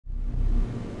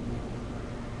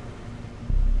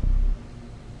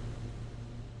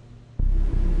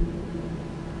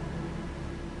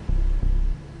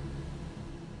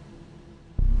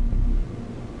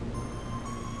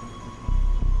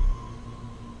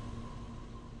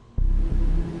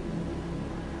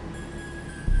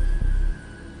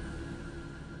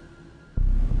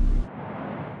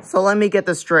So let me get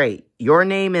this straight. Your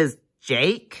name is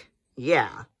Jake?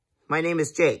 Yeah, my name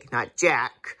is Jake, not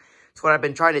Jack. That's what I've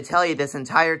been trying to tell you this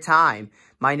entire time.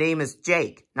 My name is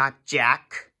Jake, not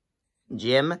Jack.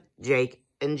 Jim, Jake,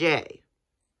 and Jay.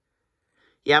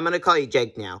 Yeah, I'm gonna call you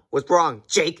Jake now. What's wrong,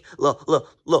 Jake?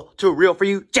 Look, too real for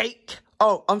you, Jake?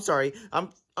 Oh, I'm sorry.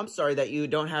 I'm sorry that you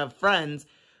don't have friends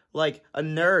like a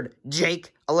nerd,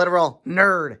 Jake. A literal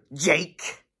nerd,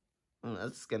 Jake.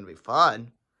 That's gonna be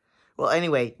fun. Well,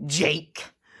 anyway, Jake.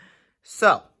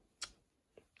 So,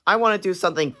 I want to do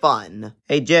something fun.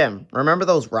 Hey, Jim, remember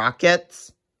those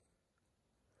rockets?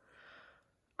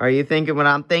 Are you thinking what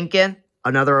I'm thinking?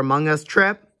 Another Among Us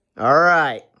trip?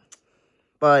 Alright.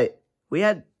 But we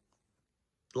had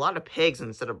a lot of pigs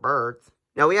instead of birds.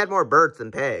 No, we had more birds than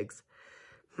pigs.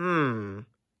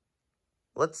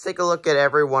 Let's take a look at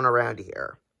everyone around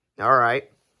here. Alright.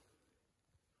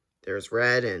 There's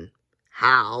Red and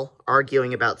Hal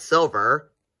arguing about Silver.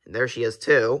 And there she is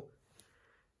too.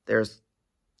 There's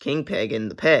King Pig and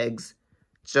the pigs.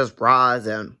 It's just Roz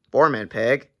and Foreman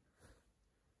Pig.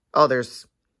 Oh, there's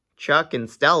Chuck and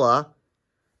Stella.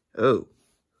 Oh,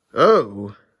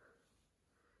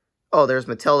 there's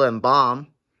Matilda and Bomb.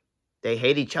 They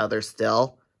hate each other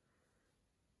still.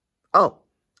 Oh,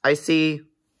 I see.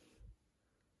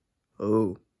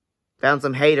 Ooh, found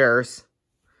some haters.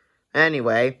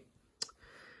 Anyway.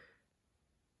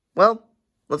 Well,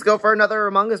 let's go for another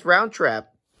Among Us round trip.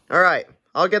 Alright,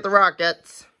 I'll get the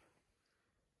rockets.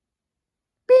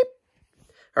 Beep.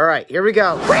 Alright, here we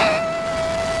go.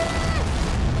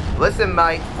 Listen,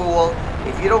 mate, fool.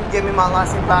 If you don't give me my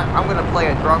lesson back, I'm gonna play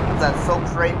a drunk that's so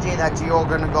cringy that you're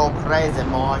gonna go crazy,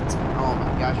 mate. Oh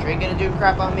my gosh, you ain't gonna do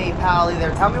crap on me, pal,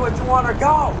 either. Tell me what you wanna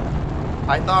go.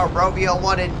 I thought Rovio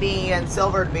wanted me and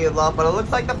Silver to be in love, but it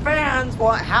looks like the fans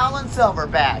want Hal and Silver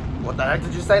back. What the heck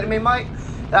did you say to me, Mike?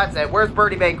 That's it. Where's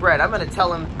Birdie Bake Red? I'm gonna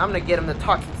tell him, I'm gonna get him to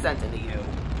talk some sense into you.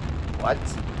 What?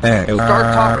 Start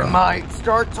talking, Mike.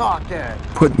 Start talking.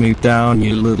 Put me down,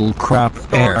 you little crap.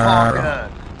 Start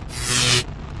talking.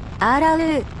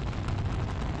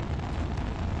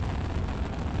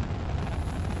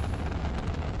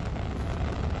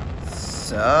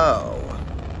 So,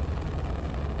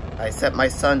 I sent my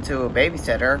son to a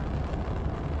babysitter.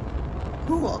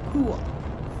 Cool.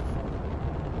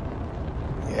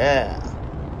 Yeah.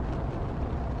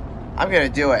 I'm gonna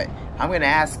do it. I'm gonna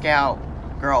ask out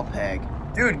Girl Pig.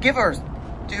 Dude, give her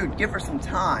some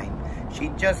time. She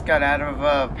just got out of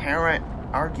a parent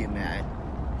argument.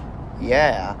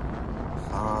 Yeah.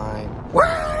 Fine.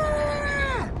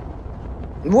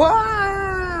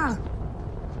 Wah!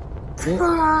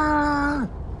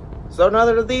 So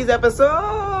another of these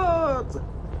episodes.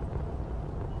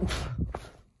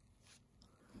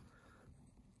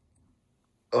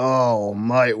 Oh,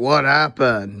 mate, what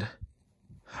happened?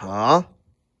 Huh?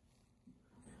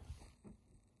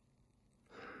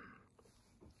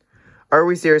 Are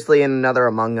we seriously in another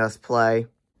Among Us play?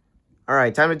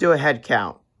 Alright, time to do a head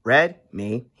count. Red,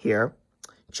 me, here.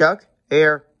 Chuck,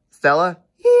 here. Stella,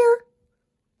 here.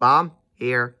 Bomb,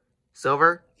 here.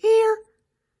 Silver, here.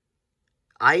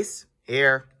 Ice,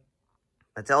 here.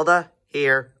 Matilda,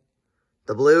 here.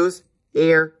 The Blues,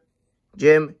 here.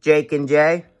 Jim, Jake, and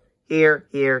Jay, here.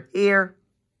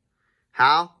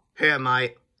 Hal, here,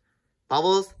 mate.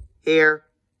 Bubbles, here.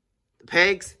 The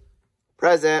pigs,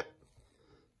 present.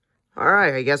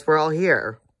 Alright, I guess we're all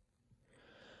here.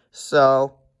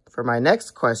 So, for my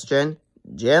next question,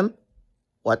 Jim,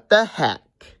 what the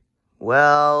heck?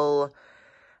 Well,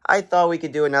 I thought we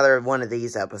could do another one of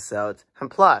these episodes.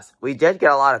 And plus, we did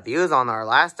get a lot of views on our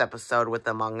last episode with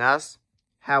Among Us.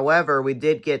 However, we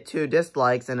did get 2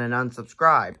 dislikes and an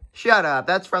unsubscribe. Shut up,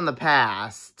 that's from the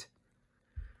past.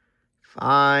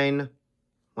 Fine.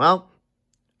 Well,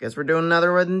 guess we're doing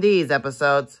another one of these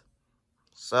episodes.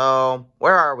 So,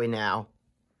 where are we now?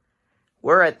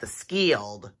 We're at the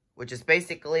Skield, which is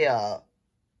basically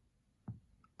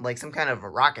like some kind of a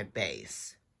rocket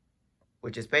base,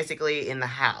 which is basically in the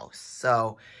house.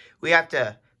 So, we have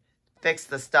to fix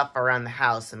the stuff around the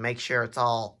house and make sure it's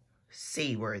all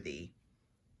seaworthy.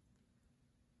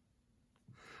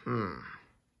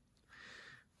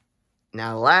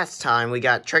 Now, last time we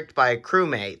got tricked by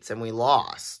crewmates and we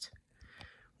lost.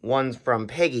 One's from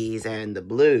Piggies and the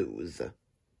Blues.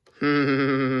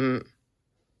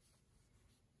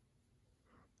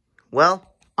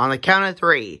 Well, on the count of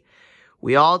 3,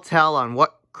 we all tell on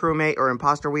what crewmate or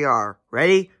imposter we are.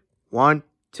 Ready? 1,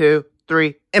 2,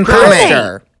 3.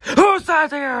 Imposter! Who said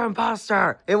they're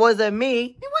imposter? It wasn't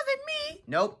me. It wasn't me.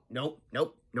 Nope.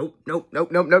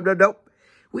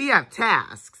 We have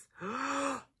tasks.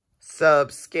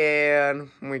 sub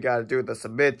scan. We gotta do the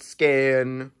submit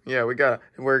scan. Yeah, we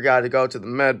gotta go to the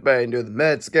med bay and do the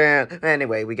med scan.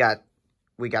 Anyway, we got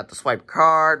the swipe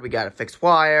card. We gotta fix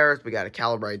wires. We gotta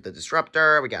calibrate the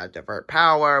disruptor. We gotta divert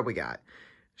power. We got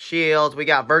shields. We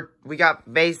got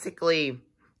basically.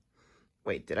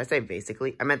 Wait, did I say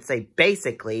basically? I meant to say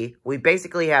basically. We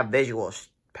basically have visual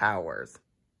powers.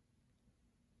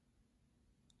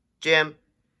 Jim,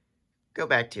 go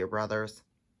back to your brothers.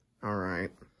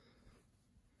 Alright.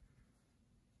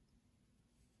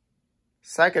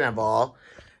 Second of all,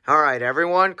 alright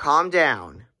everyone, calm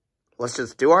down. Let's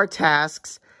just do our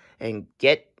tasks and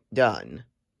get done.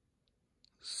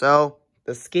 So,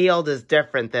 the Skield is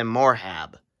different than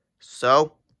Morhab.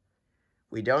 So,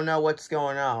 we don't know what's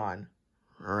going on.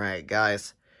 Alright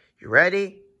guys, you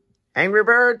ready? Angry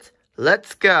Birds,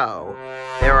 let's go.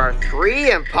 There are 3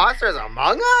 imposters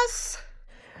among us?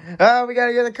 Oh, we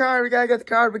gotta get the card, we gotta get the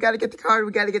card, we gotta get the card,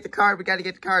 we gotta get the card, we gotta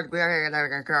get the card, we gotta get the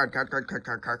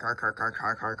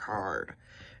card.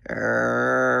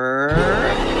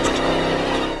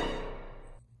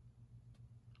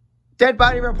 Dead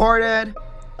body reported.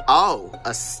 Oh,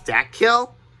 a stack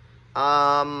kill?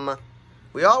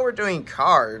 We all were doing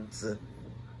cards.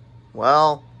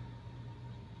 Well,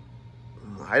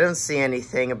 I don't see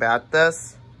anything about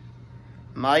this.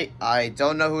 I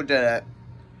don't know who did it.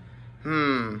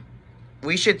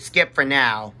 We should skip for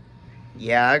now.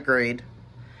 Yeah, agreed.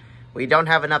 We don't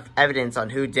have enough evidence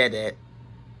on who did it.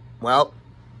 Well,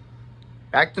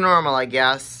 back to normal, I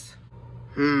guess.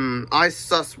 I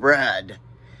sus Red.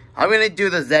 I'm gonna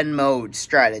do the Zen mode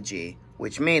strategy,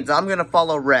 which means I'm gonna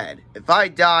follow Red. If I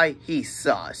die, he's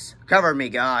sus. Cover me,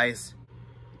 guys.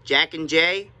 Jack and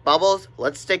Jay, Bubbles,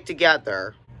 let's stick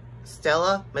together.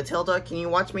 Stella, Matilda, can you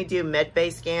watch me do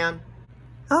medbay scan?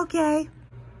 Okay.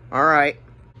 Alright.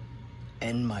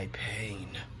 End my pain.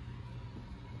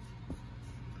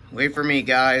 Wait for me,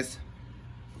 guys.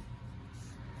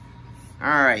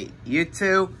 Alright, you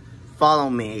two, follow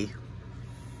me.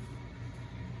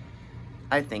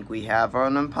 I think we have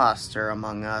an imposter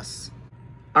among us.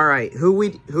 Alright,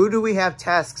 who do we have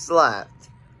tasks left?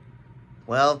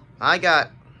 Well, I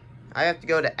have to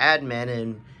go to admin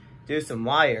and do some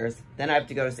wires. Then I have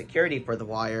to go to security for the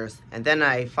wires. And then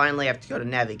I finally have to go to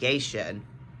navigation.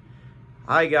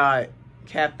 I got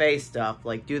cafe stuff,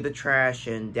 like do the trash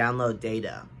and download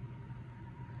data.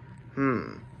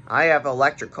 I have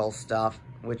electrical stuff,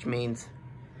 which means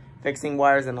fixing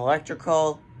wires and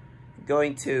electrical,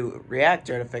 going to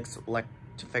reactor to fix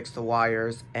the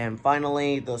wires, and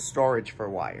finally the storage for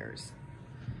wires.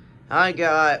 I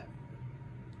got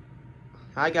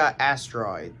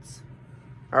asteroids.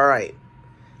 Alright,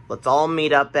 let's all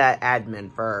meet up at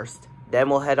admin first. Then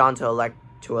we'll head on to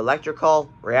electrical,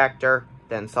 reactor,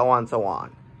 then so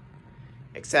on,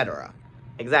 etc.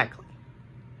 Exactly.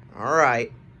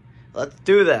 Alright, let's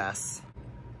do this.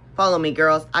 Follow me,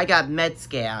 girls. I got med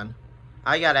scan.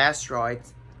 I got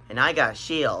asteroids. And I got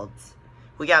shields.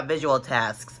 We got visual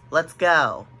tasks. Let's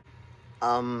go.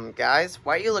 Guys,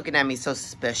 why are you looking at me so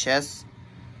suspicious?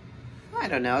 I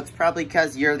don't know. It's probably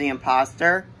because you're the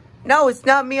imposter. No, it's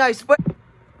not me, I swear.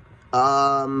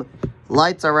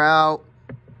 Lights are out.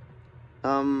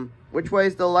 Which way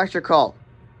is the electrical?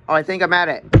 Oh, I think I'm at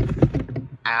it.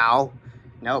 Ow.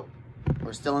 Nope.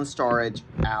 We're still in storage.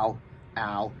 Ow.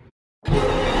 Ow.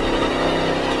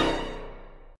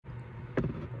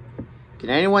 Can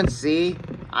anyone see?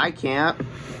 I can't.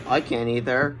 I can't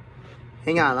either.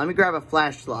 Hang on, let me grab a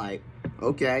flashlight.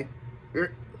 Okay.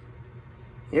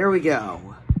 Here we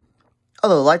go. Oh,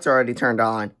 the lights are already turned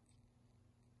on.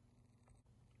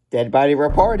 Dead body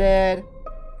reported.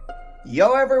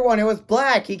 Yo, everyone, it was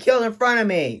Black. He killed in front of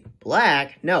me.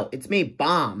 Black? No, it's me,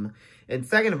 Bomb. And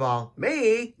second of all,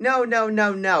 me? No.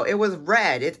 It was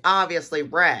Red. It's obviously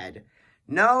Red.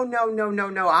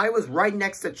 No. I was right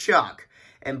next to Chuck.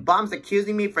 And Bomb's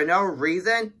accusing me for no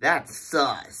reason? That's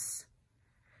sus.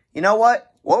 You know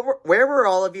what? Where were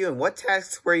all of you and what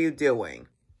tasks were you doing?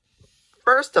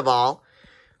 First of all,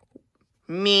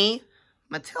 me,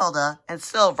 Matilda, and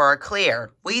Silver are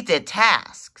clear. We did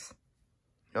tasks.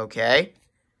 Okay?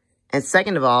 And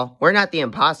second of all, we're not the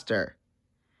imposter.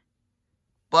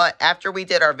 But after we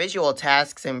did our visual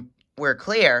tasks and we're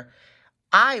clear,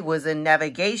 I was in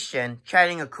navigation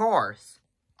chatting a course.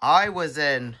 I was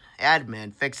in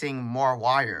admin fixing more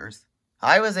wires.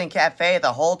 I was in cafe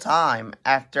the whole time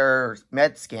after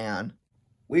med scan.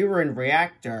 We were in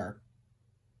reactor.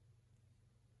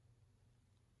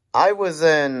 I was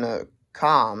in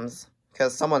comms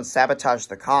because someone sabotaged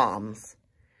the comms.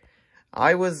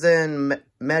 I was in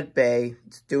med bay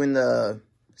doing the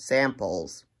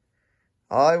samples.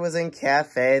 I was in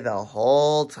cafe the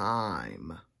whole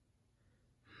time.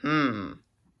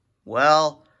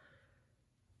 Well,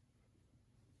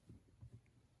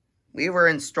 we were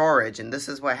in storage and this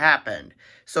is what happened.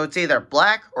 So it's either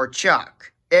Black or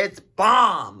Chuck. It's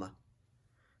Bomb.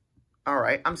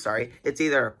 Alright, I'm sorry. It's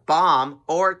either Bomb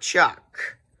or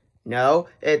Chuck. No,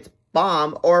 it's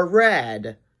Bomb or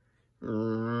Red.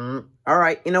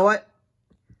 Alright, you know what?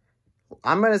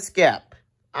 I'm gonna skip.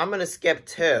 I'm gonna skip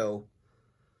too.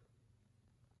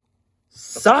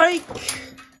 Psych!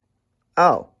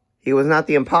 Oh, he was not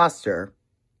the imposter.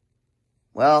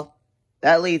 Well,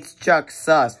 that leads Chuck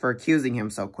sus for accusing him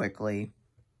so quickly.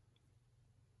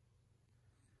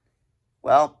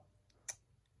 Well,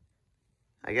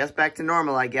 I guess back to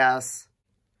normal, I guess.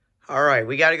 Alright,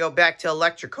 we gotta go back to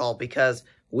electrical because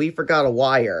we forgot a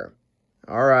wire.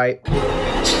 Alright.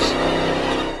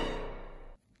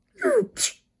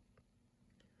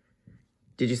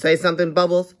 Did you say something,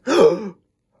 Bubbles?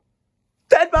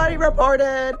 Dead body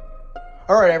reported!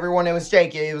 Alright, everyone, it was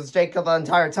Jake. It was Jake the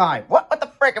entire time. What the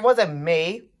frick? It wasn't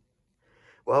me.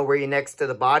 Well, were you next to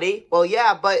the body? Well,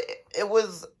 yeah, but it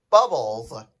was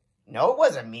Bubbles. No, it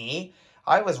wasn't me.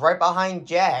 I was right behind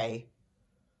Jay.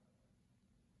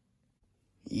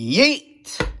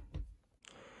 Yeet!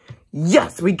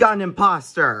 Yes, we got an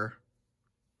imposter.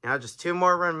 Now just 2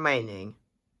 more remaining.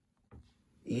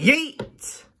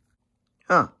 Yeet!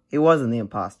 Huh, he wasn't the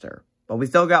imposter. But we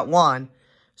still got 1.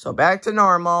 So back to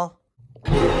normal.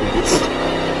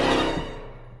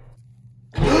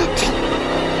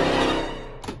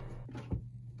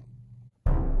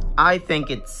 I think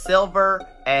it's Silver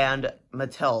and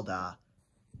Matilda.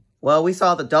 Well, we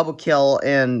saw the double kill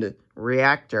and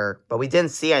reactor, but we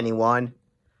didn't see anyone.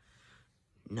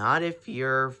 Not if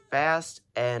you're fast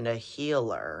and a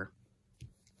healer.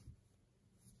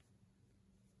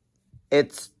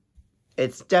 It's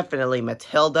definitely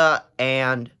Matilda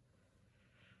and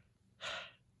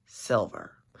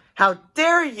Silver. How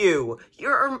dare you!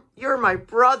 You're my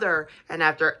brother, and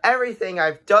after everything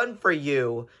I've done for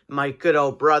you, my good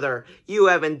old brother, you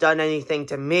haven't done anything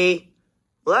to me.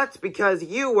 Well, that's because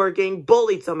you were getting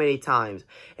bullied so many times,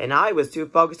 and I was too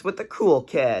focused with the cool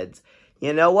kids.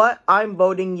 You know what? I'm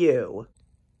voting you.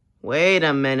 Wait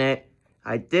a minute.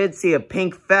 I did see a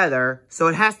pink feather, so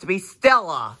it has to be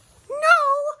Stella. No!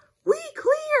 We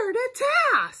cleared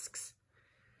tasks!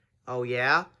 Oh,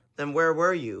 yeah? Then where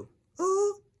were you?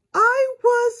 Oh, I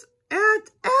was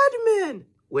at admin.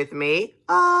 With me?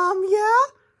 Yeah?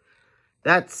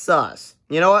 That's sus.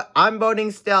 You know what? I'm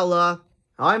voting Stella.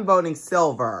 I'm voting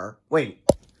Silver. Wait,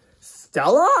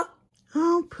 Stella?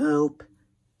 Oh, poop.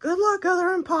 Good luck, other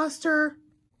imposter.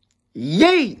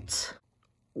 Yeet!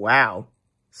 Wow,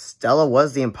 Stella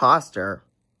was the imposter,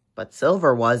 but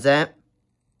Silver wasn't.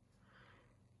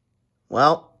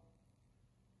 Well,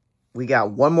 we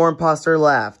got 1 more imposter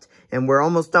left, and we're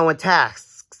almost done with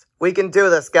tasks. We can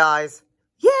do this, guys.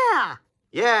 Yeah!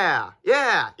 Yeah!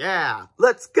 Yeah! Yeah!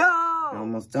 Let's go!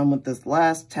 Almost done with this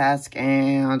last task,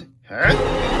 and... Ha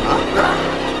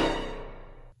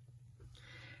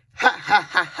ha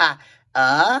ha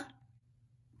ha!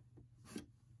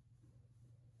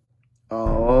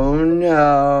 Oh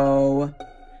no.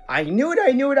 I knew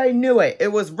it.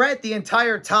 It was Red the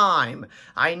entire time.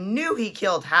 I knew he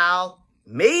killed Hal.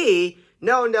 Me?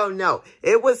 No.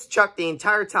 It was Chuck the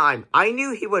entire time. I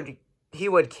knew he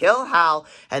would kill Hal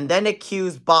and then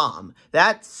accuse Bomb.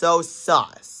 That's so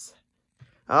sus.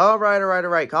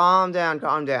 Alright. Calm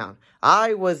down.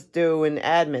 I was doing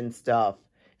admin stuff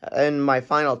in my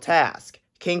final task.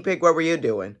 King Pig, what were you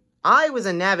doing? I was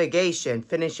in navigation,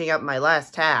 finishing up my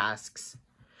last tasks.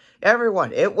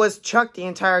 Everyone, it was Chuck the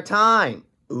entire time.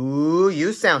 Ooh,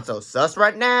 you sound so sus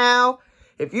right now.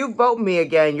 If you vote me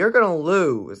again, you're gonna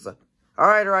lose.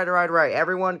 Alright.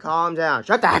 Everyone, calm down.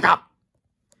 Shut the heck up.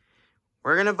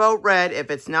 We're gonna vote Red. If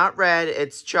it's not Red,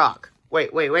 it's Chuck.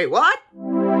 Wait, what?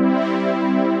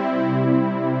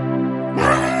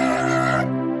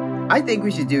 I think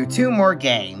we should do 2 more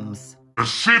games. The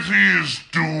city is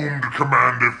doomed,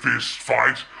 Commander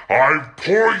Fistfight. I've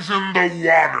poisoned the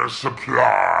water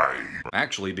supply.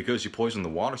 Actually, because you poisoned the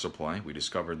water supply, we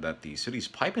discovered that the city's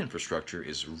pipe infrastructure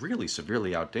is really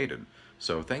severely outdated.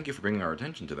 So thank you for bringing our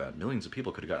attention to that. Millions of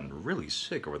people could have gotten really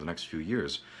sick over the next few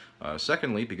years.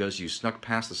 Secondly, because you snuck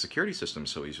past the security system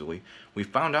so easily, we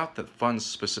found out that funds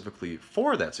specifically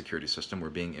for that security system were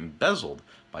being embezzled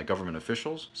by government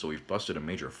officials, so we've busted a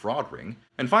major fraud ring.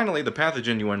 And finally, the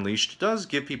pathogen you unleashed does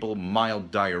give people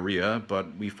mild diarrhea,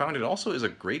 but we found it also is a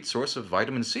great source of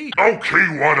vitamin C.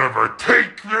 Okay, whatever.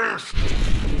 Take this!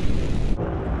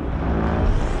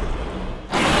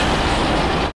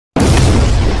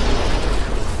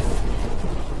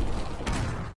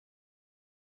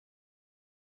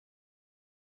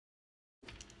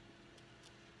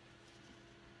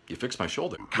 You fixed my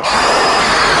shoulder.